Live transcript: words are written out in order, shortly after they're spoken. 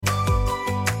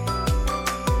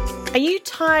Are you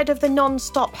tired of the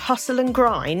non-stop hustle and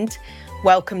grind?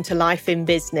 Welcome to Life in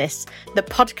Business, the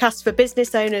podcast for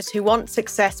business owners who want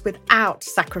success without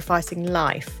sacrificing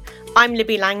life. I'm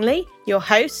Libby Langley, your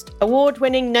host,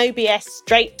 award-winning no BS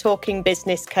straight-talking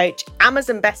business coach,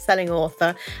 Amazon best-selling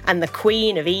author, and the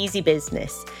queen of easy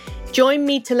business. Join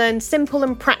me to learn simple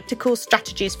and practical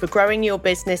strategies for growing your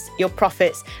business, your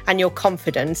profits, and your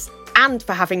confidence, and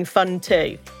for having fun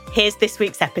too. Here's this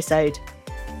week's episode.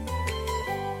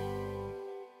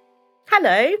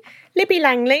 Hello, Libby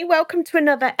Langley. Welcome to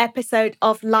another episode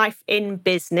of Life in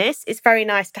Business. It's very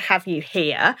nice to have you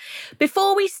here.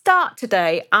 Before we start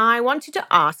today, I wanted to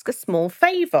ask a small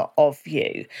favour of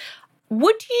you.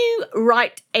 Would you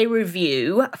write a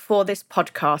review for this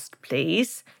podcast,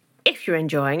 please? If you're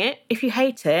enjoying it, if you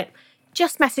hate it,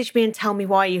 just message me and tell me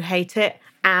why you hate it,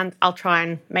 and I'll try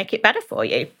and make it better for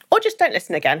you. Or just don't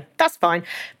listen again. That's fine.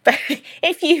 But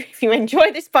if you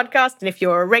enjoy this podcast and if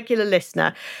you're a regular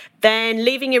listener, then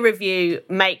leaving a review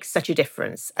makes such a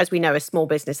difference. As we know, as small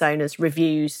business owners,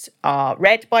 reviews are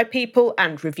read by people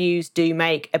and reviews do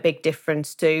make a big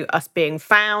difference to us being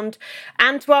found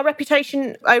and to our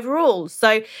reputation overall.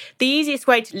 So the easiest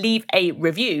way to leave a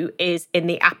review is in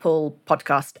the Apple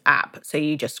podcast app. So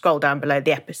you just scroll down below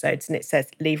the episodes and it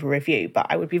says leave a review. But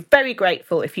I would be very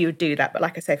grateful if you would do that. But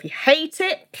like I say, if you hate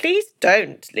it, please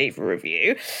don't leave a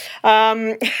review.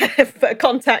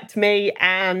 Contact me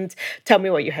and tell me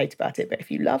what you hate about it. But if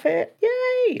you love it,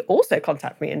 yay! Also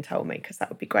contact me and tell me, because that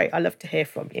would be great. I love to hear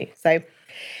from you. So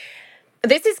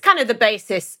this is kind of the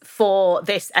basis for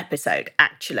this episode,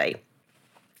 actually,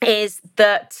 is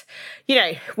that, you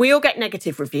know, we all get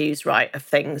negative reviews, right, of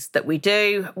things that we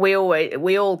do. We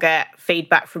all get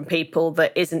feedback from people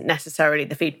that isn't necessarily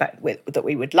the feedback that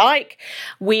we would like.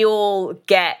 We all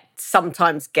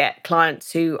sometimes get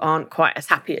clients who aren't quite as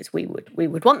happy as we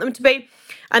would want them to be.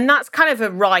 And that's kind of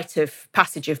a rite of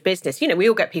passage of business. You know, we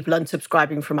all get people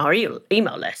unsubscribing from our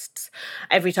email lists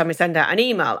every time we send out an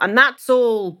email. And that's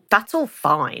all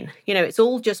fine. You know, it's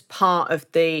all just part of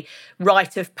the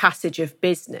rite of passage of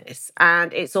business.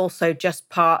 And it's also just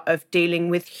part of dealing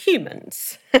with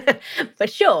humans, for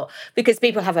sure. Because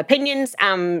people have opinions.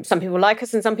 Some people like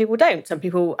us and some people don't. Some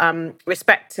people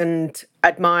respect and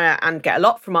admire and get a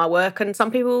lot from our work, and some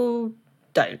people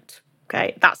don't.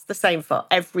 Okay, that's the same for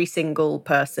every single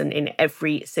person in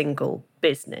every single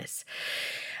business.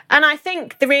 And I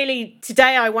think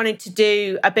today I wanted to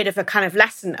do a bit of a kind of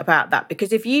lesson about that,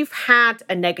 because if you've had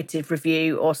a negative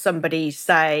review or somebody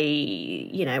say,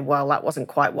 you know, well, that wasn't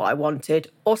quite what I wanted,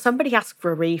 or somebody asked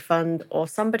for a refund, or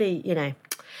somebody, you know,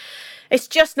 it's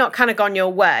just not kind of gone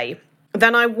your way,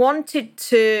 then I wanted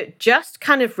to just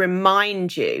kind of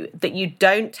remind you that you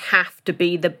don't have to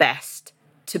be the best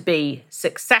to be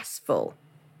successful.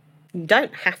 You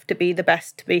don't have to be the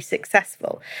best to be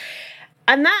successful.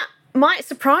 And that might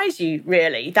surprise you,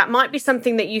 really. That might be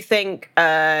something that you think,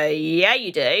 yeah,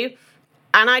 you do.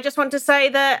 And I just want to say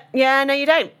that, yeah, no, you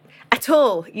don't. At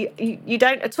all. You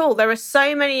don't at all. There are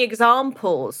so many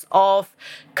examples of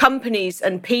companies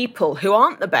and people who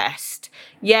aren't the best,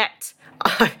 yet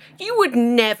you would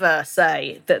never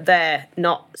say that they're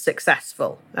not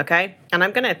successful, okay? And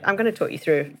I'm gonna talk you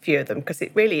through a few of them because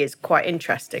it really is quite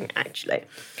interesting, actually.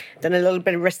 Done a little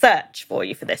bit of research for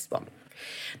you for this one.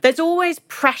 There's always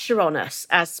pressure on us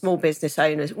as small business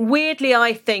owners. Weirdly,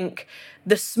 I think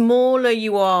the smaller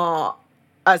you are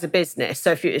as a business,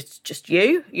 so if it's just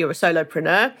you're a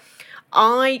solopreneur,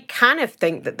 I kind of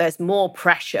think that there's more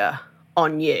pressure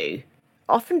on you.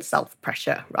 Often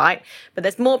self-pressure, right? But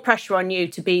there's more pressure on you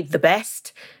to be the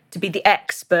best, to be the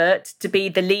expert, to be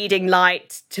the leading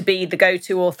light, to be the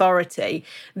go-to authority,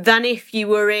 than if you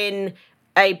were in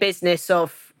a business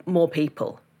of more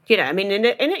people. You know, I mean,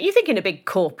 you think in a big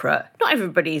corporate, not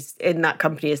everybody's in that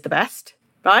company is the best,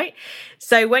 right?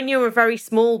 So when you're a very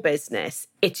small business,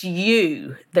 it's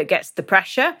you that gets the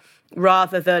pressure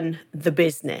rather than the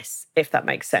business, if that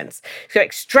makes sense. So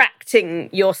extracting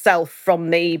yourself from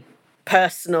the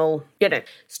personal, you know,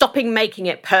 stopping making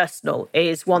it personal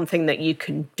is one thing that you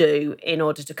can do in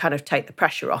order to kind of take the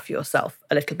pressure off yourself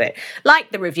a little bit.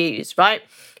 Like the reviews, right?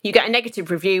 You get a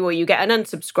negative review or you get an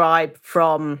unsubscribe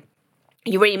from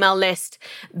your email list,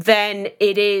 then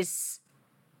it's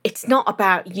not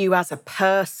about you as a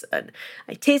person.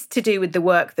 It is to do with the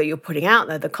work that you're putting out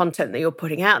there, the content that you're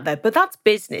putting out there, but that's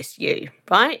business you,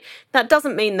 right? That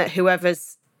doesn't mean that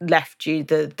whoever's left you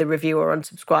the review or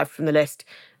unsubscribe from the list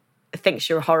thinks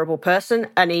you're a horrible person.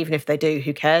 And even if they do,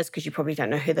 who cares? Because you probably don't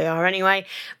know who they are anyway.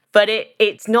 But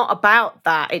it's not about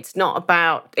that. It's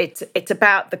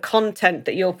about the content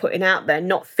that you're putting out there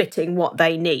not fitting what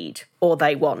they need or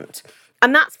they want.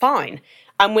 And that's fine.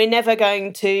 And we're never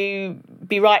going to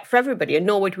be right for everybody, and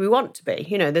nor would we want to be.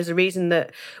 There's a reason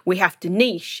that we have to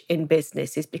niche in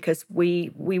business, is because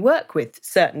we work with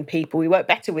certain people. We work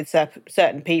better with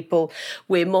certain people.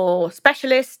 We're more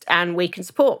specialist, and we can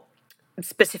support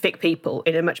specific people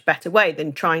in a much better way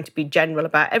than trying to be general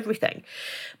about everything.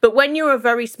 But when you're a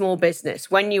very small business,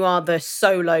 when you are the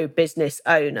solo business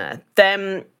owner,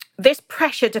 then this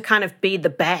pressure to kind of be the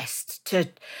best, to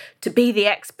be the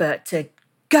expert, to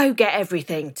go get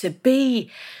everything, to be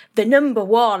the number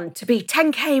one, to be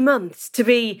 10K months, to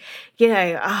be,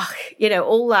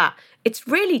 all that, it's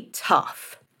really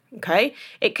tough. Okay,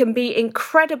 it can be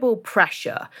incredible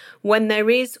pressure when there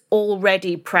is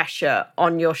already pressure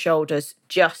on your shoulders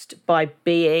just by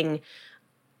being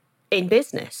in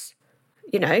business.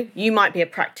 You might be a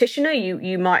practitioner,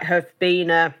 you might have been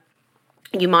a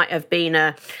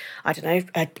I don't know,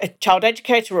 a child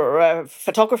educator or a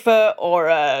photographer or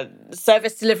a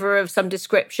service deliverer of some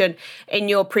description in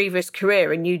your previous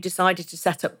career, and you decided to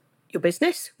set up your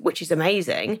business, which is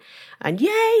amazing, and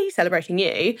yay, celebrating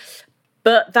you.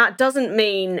 But that doesn't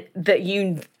mean that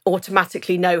you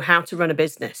automatically know how to run a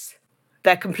business.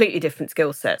 They're completely different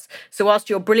skill sets. So whilst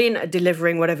you're brilliant at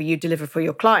delivering whatever you deliver for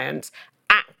your clients,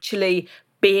 actually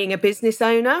being a business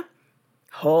owner,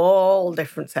 whole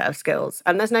different set of skills.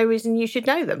 And there's no reason you should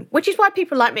know them, which is why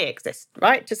people like me exist,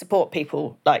 right? To support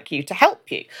people like you, to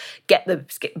help you get the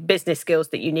business skills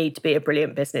that you need to be a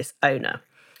brilliant business owner.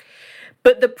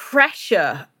 But the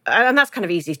pressure, and that's kind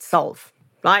of easy to solve.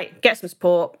 Right? Get some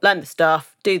support, learn the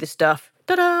stuff, do the stuff.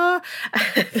 Ta-da!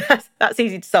 That's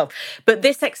easy to solve. But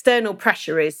this external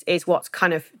pressure is what's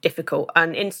kind of difficult.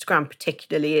 And Instagram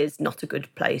particularly is not a good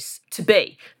place to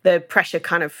be. The pressure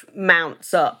kind of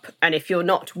mounts up. And if you're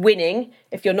not winning,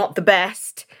 if you're not the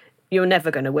best, you're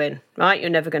never going to win, right? You're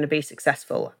never going to be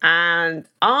successful. And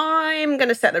I'm going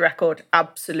to set the record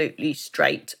absolutely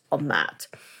straight on that.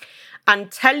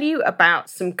 And tell you about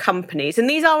some companies, and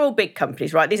these are all big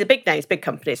companies, right? These are big names, big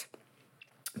companies,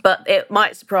 but it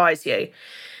might surprise you.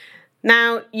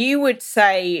 Now, you would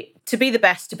say to be the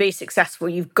best, to be successful,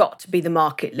 you've got to be the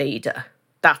market leader.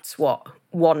 That's what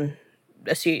one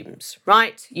assumes,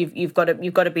 right? You've got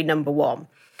to be number one.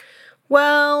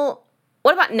 Well,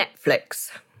 what about Netflix?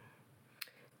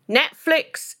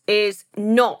 Netflix is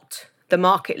not the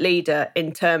market leader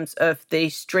in terms of the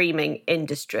streaming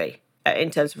industry.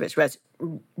 In terms of its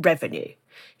revenue.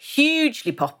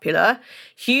 Hugely popular,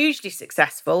 hugely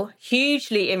successful,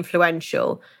 hugely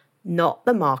influential, not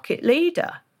the market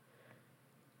leader.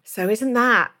 So isn't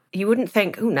that, you wouldn't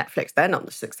think, oh, Netflix, they're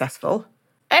not successful.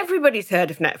 Everybody's heard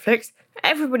of Netflix.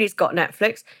 Everybody's got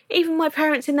Netflix. Even my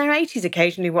parents in their 80s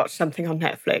occasionally watch something on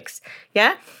Netflix.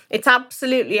 Yeah? It's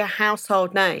absolutely a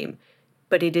household name,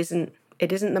 but it isn't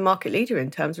the market leader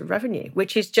in terms of revenue,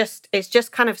 which is just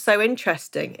kind of so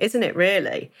interesting, isn't it,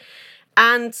 really?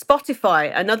 And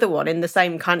Spotify, another one in the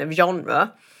same kind of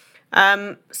genre.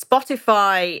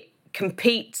 Spotify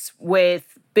competes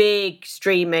with big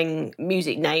streaming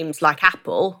music names like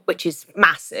Apple, which is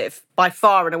massive, by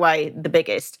far and away the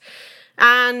biggest,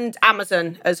 and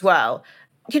Amazon as well.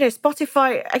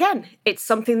 Spotify, again, it's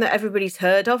something that everybody's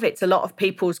heard of. It's a lot of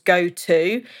people's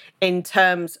go-to in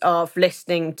terms of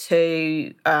listening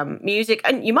to music.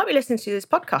 And you might be listening to this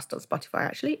podcast on Spotify,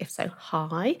 actually. If so,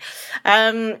 hi.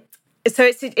 So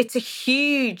it's a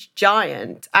huge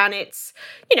giant, and it's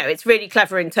really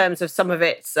clever in terms of some of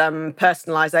its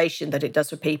personalization that it does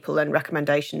for people and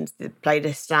recommendations, the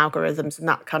playlists and algorithms and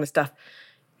that kind of stuff.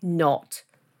 Not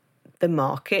the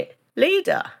market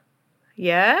leader.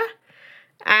 Yeah?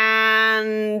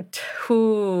 And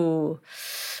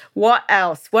what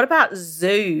else? What about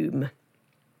Zoom?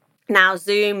 Now,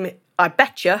 Zoom, I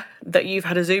bet you that you've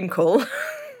had a Zoom call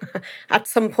at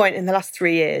some point in the last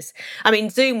 3 years. I mean,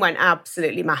 Zoom went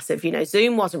absolutely massive.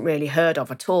 Zoom wasn't really heard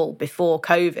of at all before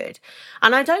COVID.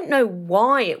 And I don't know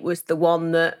why it was the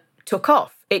one that took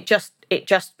off. It just,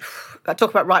 I talk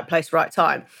about right place, right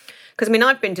time. Because,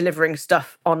 I've been delivering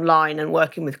stuff online and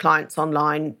working with clients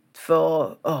online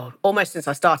for almost since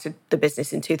I started the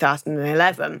business in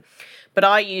 2011. But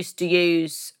I used to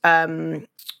use,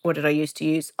 what did I used to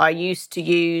use? I used to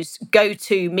use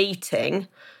GoToMeeting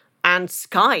and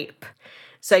Skype.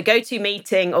 So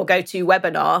GoToMeeting or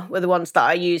GoToWebinar were the ones that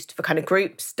I used for kind of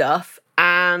group stuff.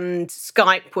 And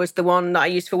Skype was the one that I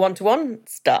used for one-to-one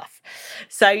stuff.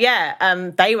 So,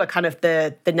 they were kind of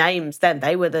the names then.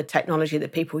 They were the technology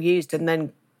that people used. And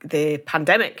then the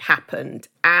pandemic happened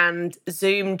and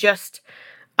Zoom just,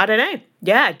 I don't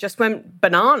know, just went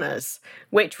bananas,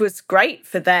 which was great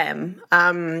for them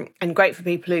and great for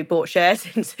people who bought shares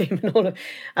in Zoom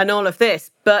and all of this.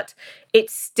 But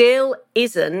it still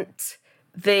isn't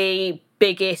the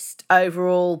biggest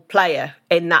overall player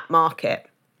in that market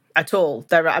at all.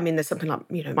 There's something like,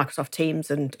 Microsoft Teams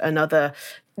and other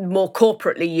more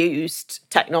corporately used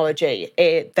technology.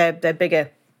 They're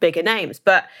bigger names.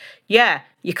 But yeah,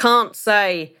 you can't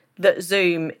say that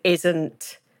Zoom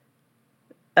isn't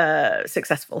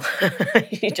successful.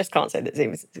 You just can't say that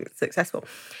Zoom is successful.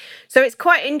 So it's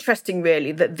quite interesting,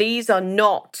 really, that these are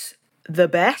not the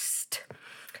best.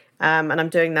 And I'm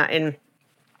doing that in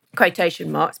quotation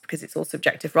marks because it's all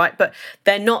subjective, right? But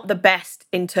they're not the best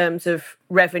in terms of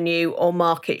revenue or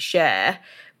market share,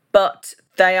 but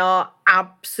they are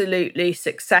absolutely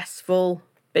successful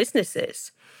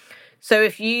businesses. So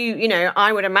if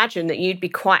I would imagine that you'd be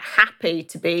quite happy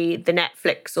to be the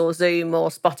Netflix or Zoom or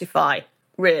Spotify,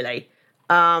 really,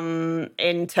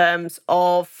 in terms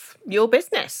of your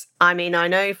business. I mean, I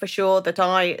know for sure that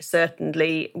I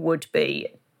certainly would be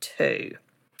too.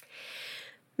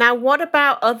 Now, what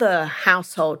about other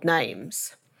household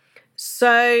names?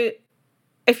 So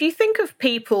if you think of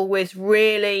people with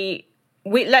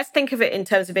let's think of it in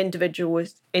terms of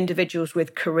individuals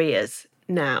with careers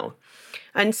now.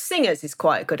 And singers is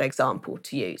quite a good example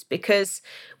to use because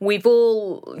we've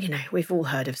all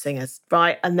heard of singers,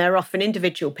 right? And they're often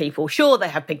individual people. Sure, they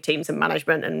have big teams and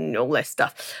management and all this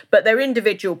stuff, but they're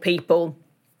individual people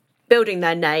building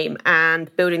their name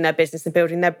and building their business and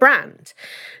building their brand.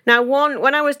 Now,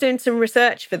 when I was doing some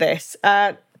research for this,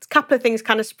 a couple of things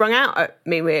kind of sprung out at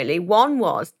me, really. One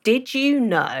was, did you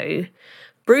know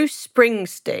Bruce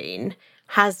Springsteen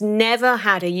has never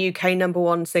had a UK number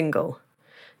one single?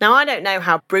 Now, I don't know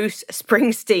how Bruce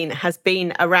Springsteen has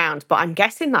been around, but I'm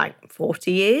guessing like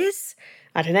 40 years.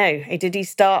 I don't know. Did he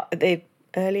start at the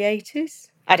early 80s?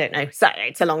 I don't know. So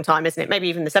it's a long time, isn't it? Maybe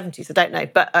even the 70s. I don't know.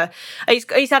 But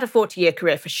he's had a 40-year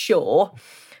career for sure.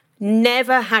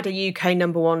 Never had a UK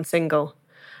number one single.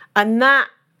 And that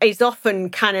is often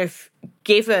kind of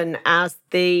given as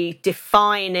the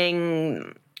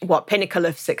defining pinnacle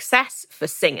of success for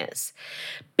singers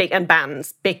and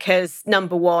bands, because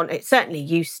number one, it certainly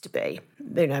used to be.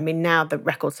 Now the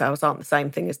record sales aren't the same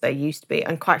thing as they used to be.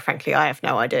 And quite frankly, I have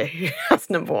no idea who has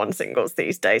number one singles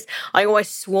these days. I always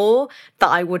swore that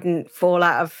I wouldn't fall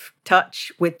out of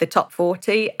touch with the top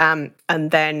 40. And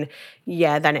then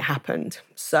it happened.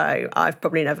 So I've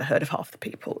probably never heard of half the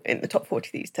people in the top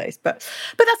 40 these days. But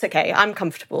that's okay. I'm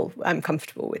comfortable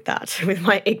with that, with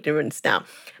my ignorance now.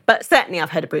 But certainly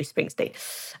I've heard of Bruce Springsteen,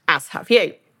 as have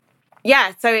you.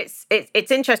 Yeah, so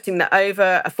it's interesting that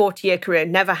over a 40-year career,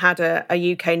 never had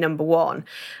a UK number one.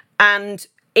 And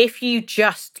if you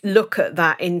just look at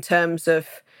that in terms of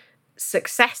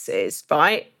successes,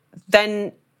 right,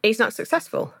 then he's not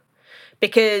successful.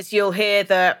 Because you'll hear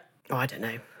that, I don't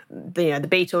know, the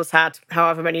Beatles had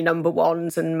however many number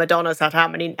ones, and Madonna's had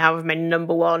however many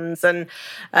number ones, and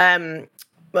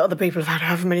other people have had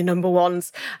however many number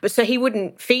ones. But so he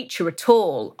wouldn't feature at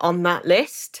all on that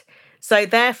list. So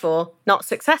therefore, not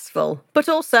successful, but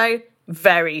also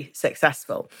very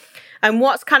successful. And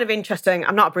what's kind of interesting,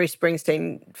 I'm not a Bruce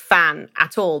Springsteen fan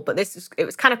at all, but it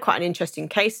was kind of quite an interesting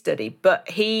case study. But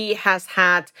he has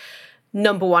had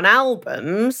number one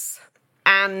albums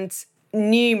and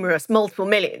multiple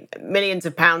millions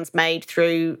of pounds made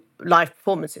through live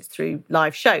performances, through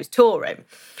live shows, touring.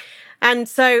 And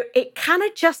so it kind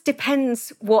of just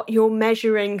depends what you're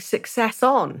measuring success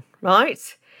on,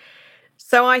 right?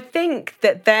 So I think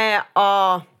that there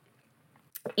are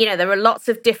lots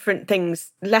of different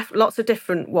things, lots of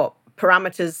different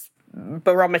barometers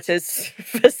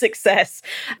for success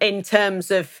in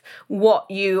terms of what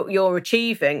you're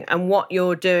achieving and what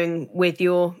you're doing with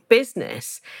your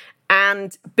business.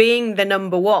 And being the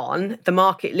number one, the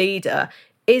market leader,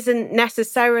 isn't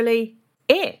necessarily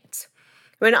it.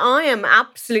 I am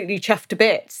absolutely chuffed to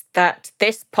bits that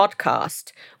this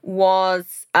podcast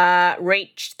was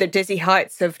reached the dizzy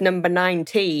heights of number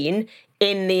 19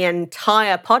 in the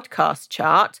entire podcast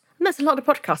chart. And there's a lot of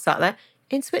podcasts out there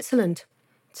in Switzerland.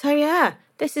 So yeah,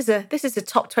 this is a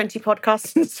top 20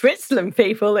 podcast in Switzerland,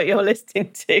 people, that you're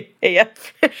listening to here,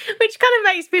 which kind of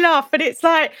makes me laugh. But it's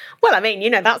like, well,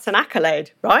 that's an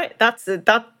accolade, right? That's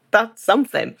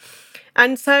something.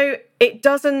 And so it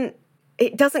doesn't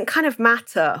kind of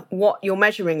matter what you're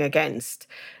measuring against.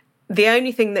 The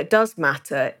only thing that does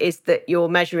matter is that you're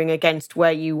measuring against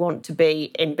where you want to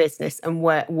be in business and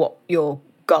what your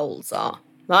goals are,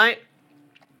 right?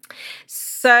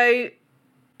 So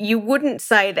you wouldn't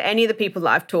say that any of the people that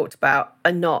I've talked about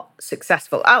are not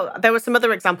successful. Oh, there were some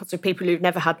other examples of people who've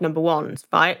never had number ones,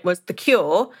 right? Was The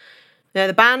Cure,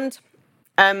 the band,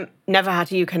 never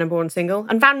had a UK number one single.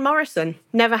 And Van Morrison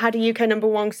never had a UK number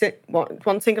one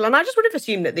single. And I just would have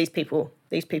assumed that these people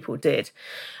did.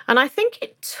 And I think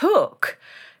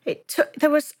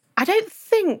I don't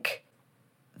think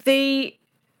the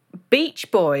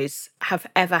Beach Boys have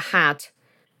ever had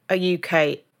a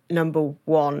UK number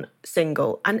one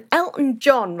single. And Elton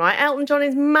John, right? Elton John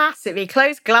is massive. He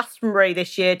closed Glastonbury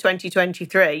this year,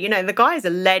 2023. You know, the guy's a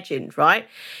legend, right?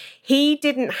 He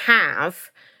didn't have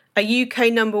a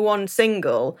UK number one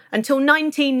single until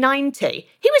 1990.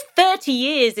 He was 30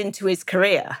 years into his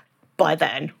career by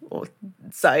then, or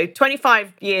so,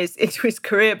 25 years into his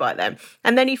career by then.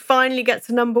 And then he finally gets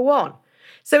a number one.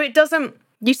 So it doesn't,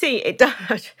 you see, it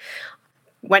does.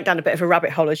 Went down a bit of a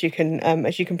rabbit hole, as you can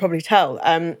probably tell.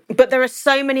 But there are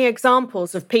so many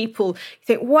examples of people you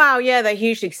think, wow, yeah, they're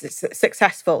hugely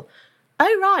successful.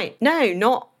 Oh, right. No,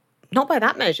 not by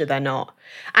that measure, they're not.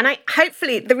 And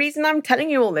hopefully the reason I'm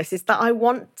telling you all this is that I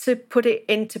want to put it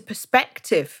into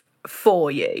perspective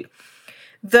for you.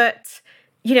 That,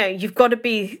 you know, you've got to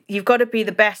be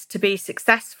the best to be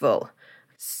successful.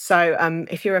 So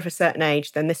if you're of a certain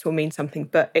age, then this will mean something.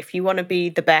 But if you want to be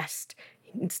the best,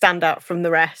 stand out from the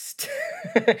rest.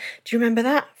 Do you remember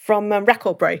that? From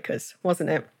Record Breakers, wasn't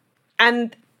it?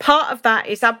 And part of that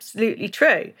is absolutely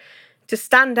true. To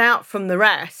stand out from the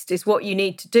rest is what you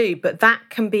need to do, but that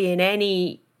can be in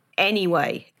any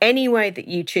way that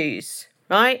you choose,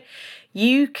 right?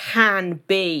 You can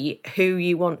be who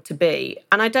you want to be.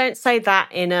 And I don't say that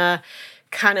in a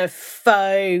kind of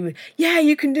faux, yeah,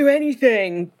 you can do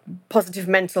anything, positive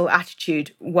mental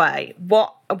attitude way.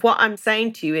 What I'm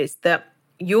saying to you is that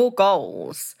your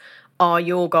goals are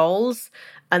your goals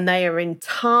and they are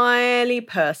entirely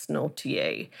personal to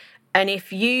you. And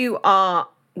if you are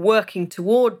working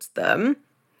towards them,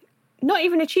 not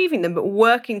even achieving them, but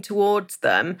working towards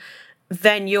them,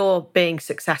 then you're being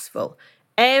successful.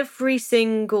 Every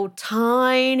single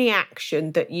tiny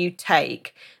action that you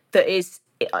take that is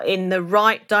in the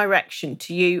right direction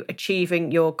to you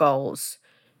achieving your goals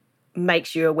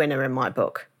makes you a winner in my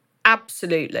book.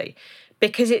 Absolutely.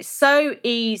 Because it's so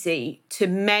easy to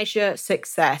measure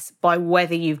success by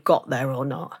whether you've got there or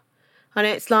not. And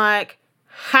it's like,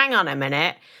 hang on a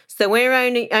minute. So we're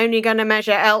only going to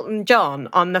measure Elton John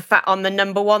on the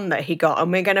number one that he got,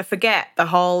 and we're going to forget the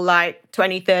whole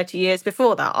 20, 30 years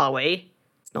before that, are we?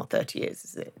 It's not 30 years,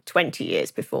 is it? 20 years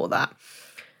before that.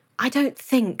 I don't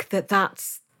think that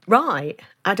that's right.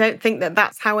 I don't think that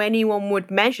that's how anyone would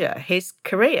measure his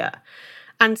career.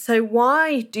 And so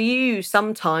why do you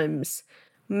sometimes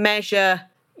measure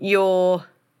your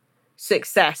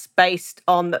success based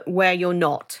on where you're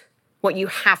not, what you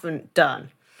haven't done?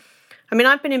 I mean,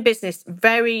 I've been in business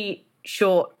very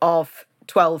short of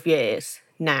 12 years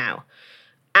now.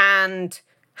 And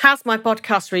has my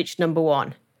podcast reached number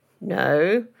one?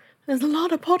 No. There's a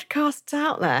lot of podcasts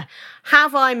out there.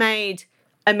 Have I made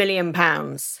 £1 million?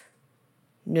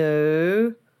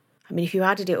 No. I mean, if you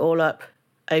added it all up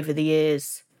over the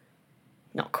years,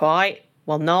 not quite.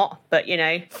 Well, not, but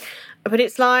But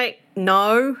it's like,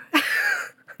 no.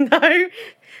 No.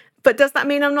 But does that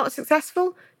mean I'm not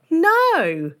successful?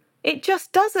 No. It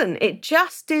just doesn't. It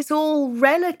just is all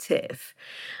relative.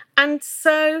 And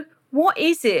so what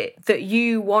is it that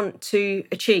you want to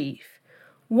achieve?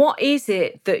 What is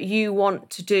it that you want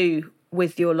to do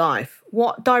with your life?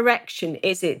 What direction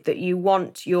is it that you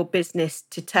want your business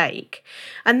to take?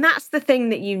 And that's the thing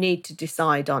that you need to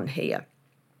decide on here.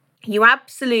 You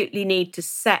absolutely need to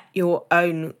set your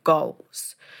own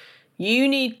goals. You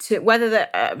need to, whether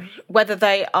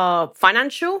they are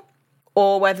financial,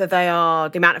 or whether they are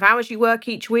the amount of hours you work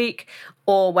each week,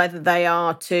 or whether they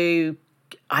are to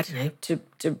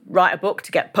write a book,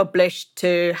 to get published,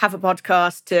 to have a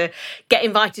podcast, to get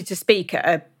invited to speak at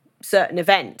a certain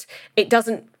event. It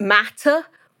doesn't matter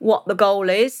what the goal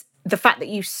is. The fact that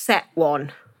you set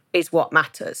one is what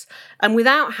matters. And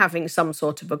without having some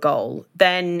sort of a goal,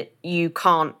 then you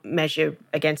can't measure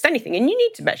against anything. And you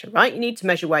need to measure, right? You need to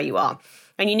measure where you are.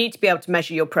 And you need to be able to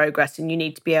measure your progress, and you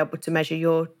need to be able to measure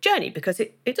your journey, because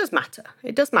it does matter.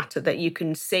 It does matter that you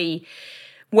can see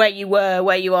where you were,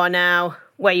 where you are now,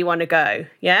 where you want to go,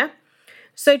 yeah?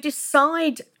 So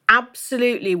decide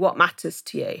absolutely what matters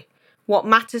to you, what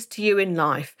matters to you in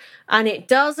life. And it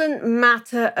doesn't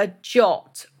matter a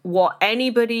jot what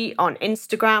anybody on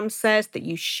Instagram says that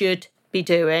you should be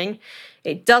doing.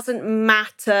 It doesn't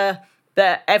matter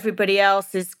that everybody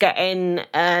else is getting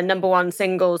number one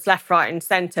singles left, right and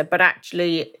centre, but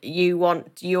actually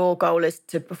your goal is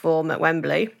to perform at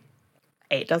Wembley.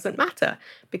 It doesn't matter,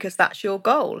 because that's your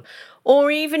goal. Or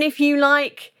even if you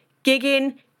like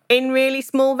gigging in really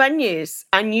small venues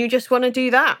and you just want to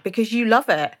do that because you love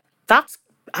it, that's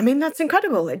I mean, that's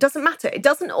incredible. It doesn't matter. It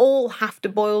doesn't all have to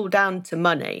boil down to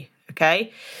money,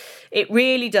 okay? It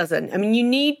really doesn't. I mean, you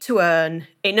need to earn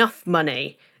enough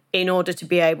money in order to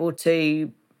be able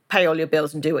to pay all your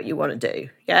bills and do what you want to do,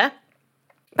 yeah?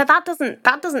 But that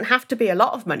doesn't have to be a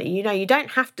lot of money. You know, you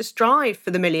don't have to strive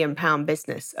for the £1 million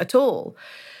business at all,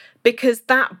 because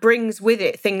that brings with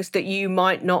it things that you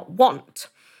might not want.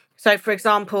 So, for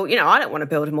example, you know, I don't want to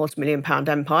build a multi-million-pound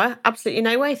empire. Absolutely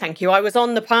no way, thank you. I was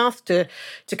on the path to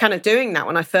kind of doing that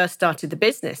when I first started the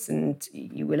business, and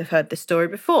you will have heard this story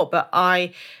before. But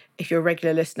if you're a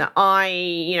regular listener,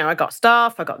 I got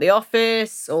staff, I got the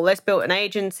office, all this, built an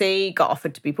agency, got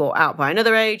offered to be bought out by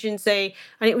another agency,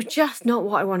 and it was just not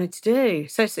what I wanted to do.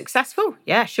 So successful?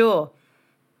 Yeah, sure.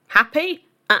 Happy?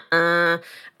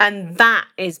 And that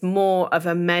is more of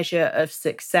a measure of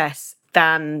success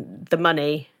than the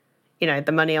money. You know,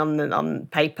 the money on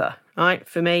paper, right?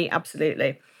 For me,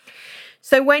 absolutely.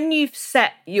 So when you've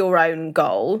set your own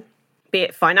goal, be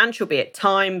it financial, be it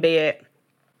time, be it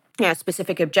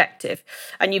specific objective,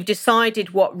 and you've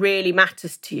decided what really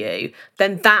matters to you,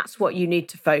 then that's what you need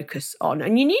to focus on.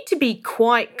 And you need to be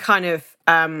quite kind of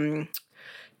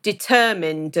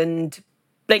determined and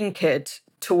blinkered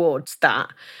towards that,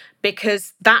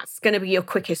 because that's going to be your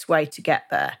quickest way to get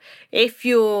there. If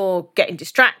you're getting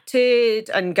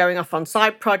distracted and going off on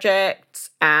side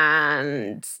projects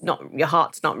and your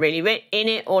heart's not really in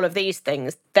it, all of these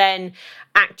things, then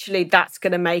actually that's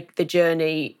going to make the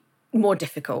journey more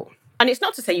difficult. And it's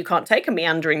not to say you can't take a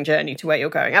meandering journey to where you're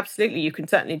going. Absolutely, you can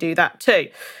certainly do that too.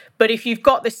 But if you've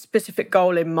got this specific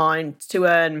goal in mind to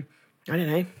earn, I don't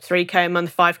know, 3K a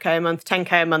month, 5K a month,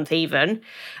 10K a month even,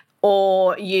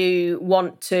 or you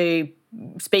want to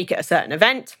speak at a certain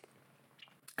event,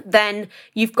 then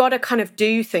you've got to kind of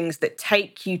do things that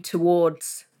take you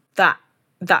towards that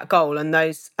goal and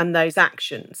those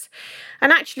actions.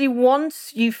 And actually,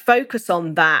 once you focus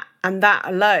on that and that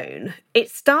alone, it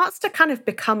starts to kind of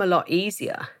become a lot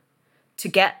easier to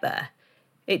get there.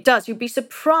 It does. You'll be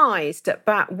surprised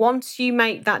about, once you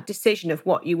make that decision of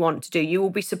what you want to do, you will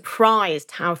be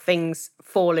surprised how things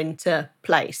fall into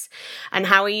place and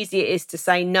how easy it is to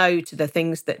say no to the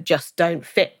things that just don't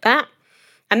fit that.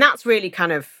 And that's really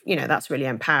kind of, that's really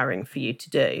empowering for you to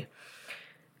do.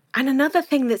 And another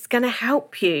thing that's going to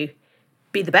help you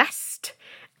be the best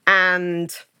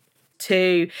and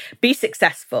to be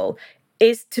successful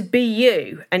is to be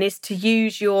you, and is to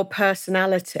use your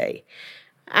personality.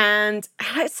 And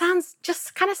it sounds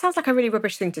like a really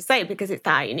rubbish thing to say, because it's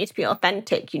that you need to be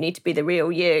authentic, you need to be the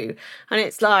real you. And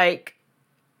it's like,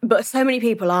 but so many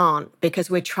people aren't, because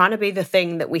we're trying to be the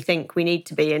thing that we think we need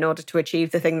to be in order to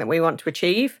achieve the thing that we want to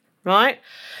achieve, right?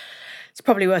 It's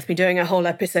probably worth me doing a whole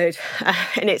episode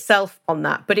in itself on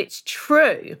that, but it's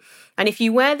true. And if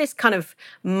you wear this kind of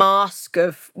mask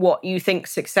of what you think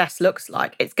success looks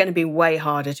like, it's going to be way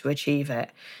harder to achieve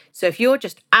it. So if you're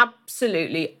just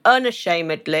absolutely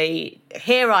unashamedly,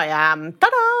 here I am,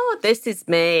 ta-da, this is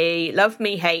me, love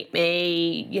me, hate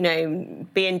me,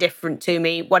 be indifferent to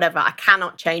me, whatever. I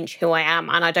cannot change who I am,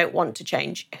 and I don't want to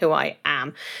change who I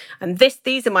am. And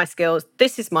these are my skills,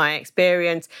 this is my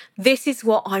experience, this is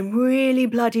what I'm really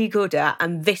bloody good at,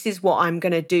 and this is what I'm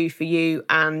going to do for you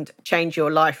and change your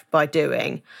life by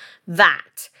doing.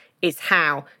 That is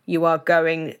how you are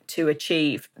going to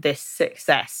achieve this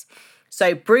success.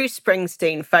 So Bruce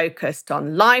Springsteen focused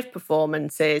on live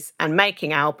performances and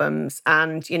making albums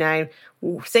and,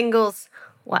 singles,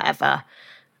 whatever.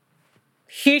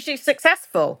 Hugely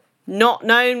successful. Not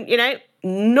known,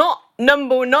 not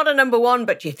a number one,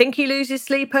 but do you think he loses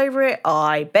sleep over it?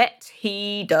 I bet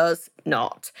he does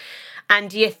not. And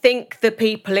do you think the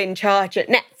people in charge at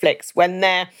Netflix, when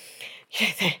they're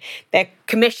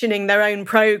commissioning their own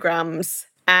programs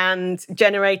and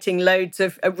generating loads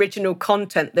of original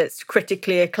content that's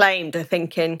critically acclaimed, are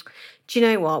thinking, do you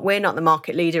know what? We're not the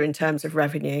market leader in terms of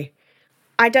revenue.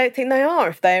 I don't think they are,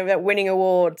 if they're winning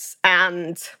awards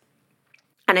and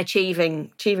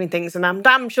achieving things. And I'm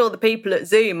damn sure the people at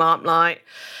Zoom aren't like,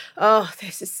 oh,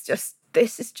 this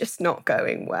is just not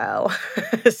going well.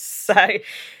 So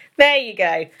there you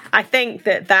go. I think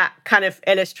that kind of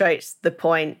illustrates the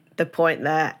point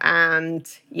there. And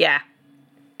yeah,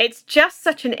 it's just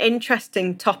such an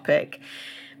interesting topic,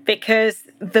 because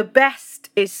the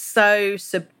best is so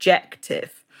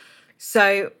subjective.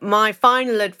 So my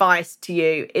final advice to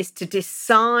you is to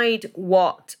decide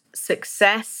what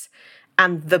success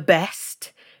and the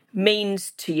best means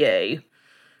to you,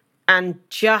 and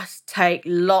just take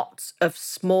lots of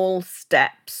small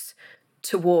steps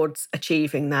towards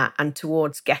achieving that and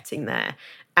towards getting there.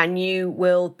 And you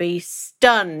will be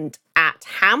stunned at at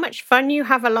how much fun you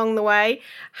have along the way,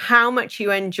 how much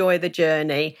you enjoy the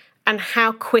journey, and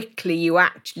how quickly you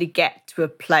actually get to a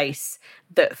place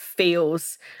that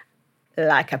feels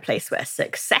like a place where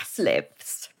success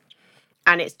lives.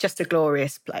 And it's just a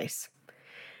glorious place.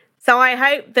 So I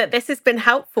hope that this has been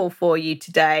helpful for you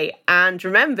today. And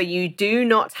remember, you do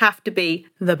not have to be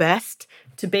the best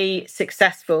to be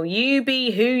successful. You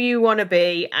be who you want to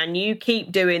be, and you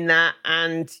keep doing that,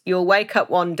 and you'll wake up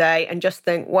one day and just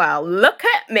think, well, look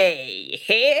at me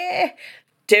here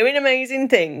doing amazing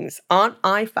things. Aren't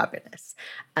I fabulous?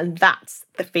 And that's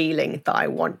the feeling that I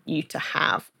want you to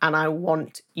have, and I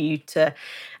want you to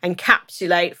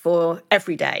encapsulate for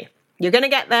every day. You're going to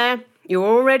get there. You're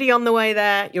already on the way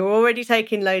there. You're already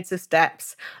taking loads of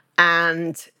steps.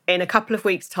 And in a couple of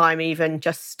weeks' time, even,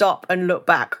 just stop and look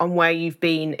back on where you've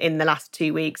been in the last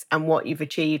 2 weeks and what you've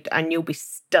achieved, and you'll be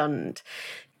stunned.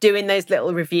 Doing those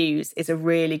little reviews is a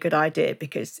really good idea,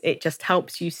 because it just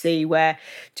helps you see where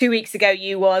 2 weeks ago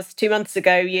you was, 2 months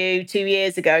ago you, 2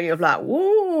 years ago, you're like,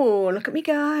 whoa, look at me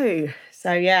go.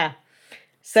 So yeah.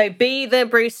 So be the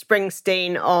Bruce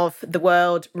Springsteen of the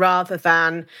world, rather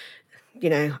than,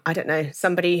 I don't know,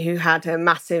 somebody who had a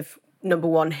massive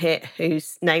 #1 hit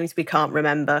whose names we can't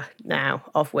remember now,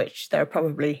 of which there are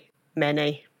probably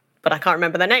many, but I can't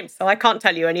remember their names, so I can't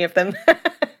tell you any of them.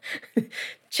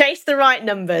 Chase the right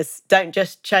numbers. Don't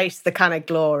just chase the kind of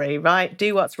glory, right?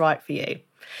 Do what's right for you.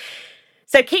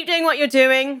 So keep doing what you're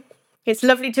doing. It's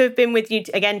lovely to have been with you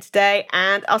again today,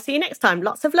 and I'll see you next time.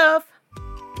 Lots of love.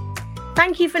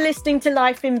 Thank you for listening to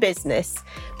Life in Business.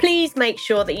 Please make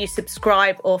sure that you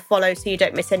subscribe or follow so you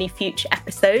don't miss any future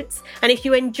episodes. And if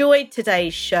you enjoyed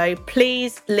today's show,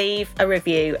 please leave a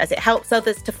review, as it helps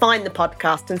others to find the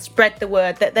podcast and spread the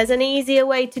word that there's an easier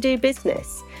way to do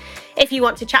business. If you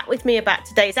want to chat with me about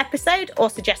today's episode or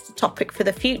suggest a topic for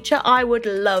the future, I would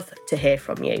love to hear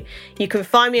from you. You can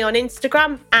find me on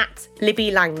Instagram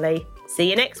 @Libby Langley. See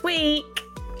you next week.